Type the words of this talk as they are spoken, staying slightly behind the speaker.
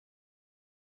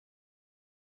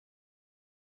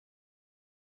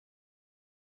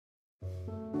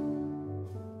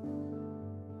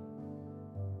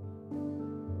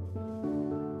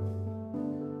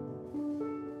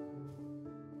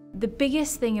The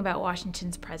biggest thing about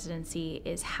Washington's presidency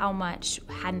is how much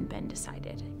hadn't been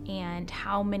decided and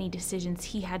how many decisions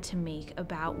he had to make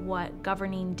about what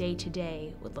governing day to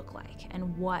day would look like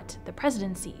and what the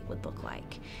presidency would look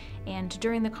like. And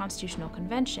during the Constitutional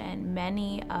Convention,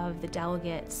 many of the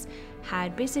delegates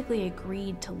had basically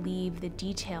agreed to leave the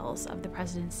details of the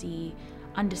presidency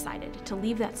undecided, to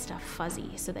leave that stuff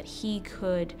fuzzy so that he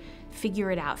could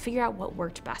figure out what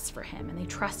worked best for him, and they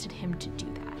trusted him to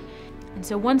do that. And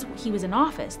so once he was in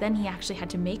office, then he actually had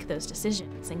to make those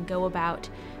decisions and go about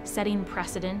setting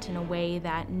precedent in a way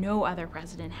that no other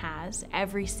president has.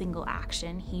 Every single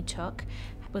action he took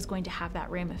was going to have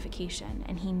that ramification,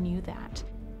 and he knew that.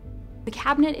 The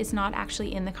cabinet is not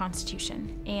actually in the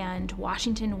Constitution, and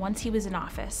Washington, once he was in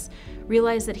office,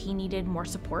 realized that he needed more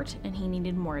support and he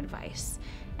needed more advice.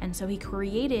 And so he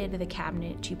created the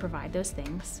cabinet to provide those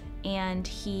things. And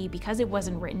because it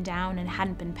wasn't written down and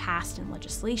hadn't been passed in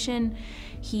legislation,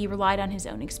 he relied on his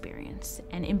own experience.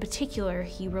 And in particular,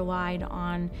 he relied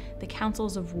on the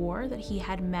councils of war that he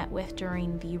had met with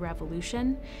during the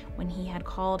Revolution, when he had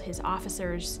called his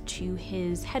officers to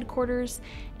his headquarters,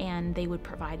 and they would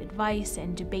provide advice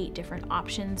and debate different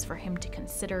options for him to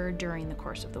consider during the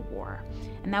course of the war.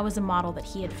 And that was a model that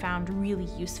he had found really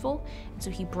useful, and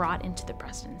so he brought into the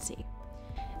presidency.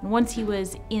 And once he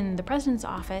was in the president's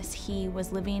office, he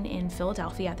was living in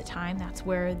Philadelphia at the time. That's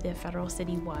where the federal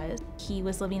city was. He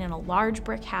was living in a large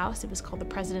brick house. It was called the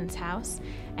President's House.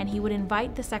 And he would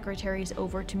invite the secretaries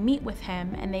over to meet with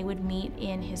him, and they would meet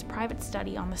in his private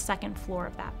study on the second floor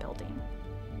of that building.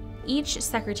 Each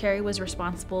secretary was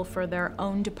responsible for their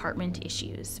own department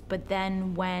issues, but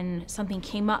then when something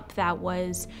came up that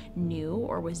was new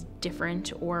or was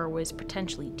different or was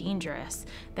potentially dangerous,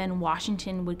 then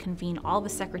Washington would convene all the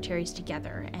secretaries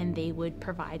together and they would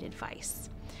provide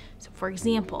advice. So for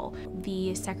example,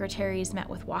 the secretaries met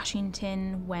with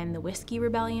Washington when the Whiskey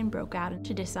Rebellion broke out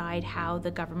to decide how the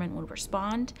government would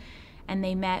respond. And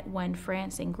they met when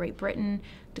France and Great Britain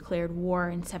declared war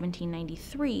in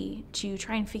 1793 to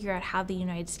try and figure out how the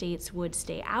United States would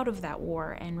stay out of that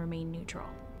war and remain neutral.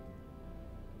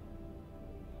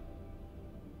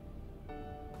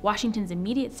 Washington's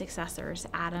immediate successors,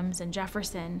 Adams and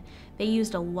Jefferson, they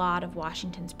used a lot of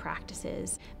Washington's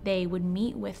practices. They would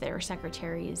meet with their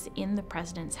secretaries in the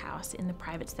president's house in the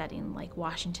private setting like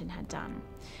Washington had done.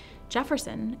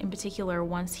 Jefferson, in particular,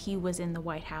 once he was in the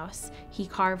White House, he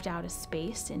carved out a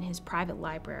space in his private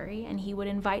library, and he would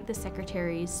invite the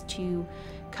secretaries to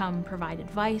come provide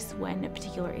advice when a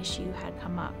particular issue had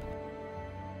come up.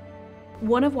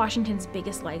 One of Washington's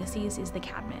biggest legacies is the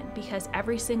cabinet, because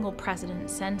every single president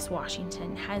since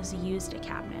Washington has used a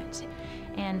cabinet.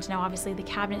 And now obviously the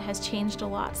cabinet has changed a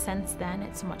lot since then.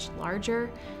 It's much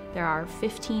larger. There are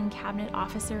 15 cabinet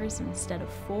officers instead of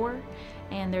 4,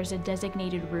 and there's a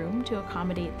designated room to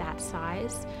accommodate that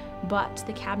size. But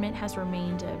the cabinet has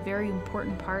remained a very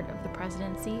important part of the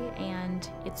presidency, and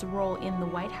its role in the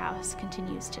White House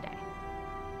continues today.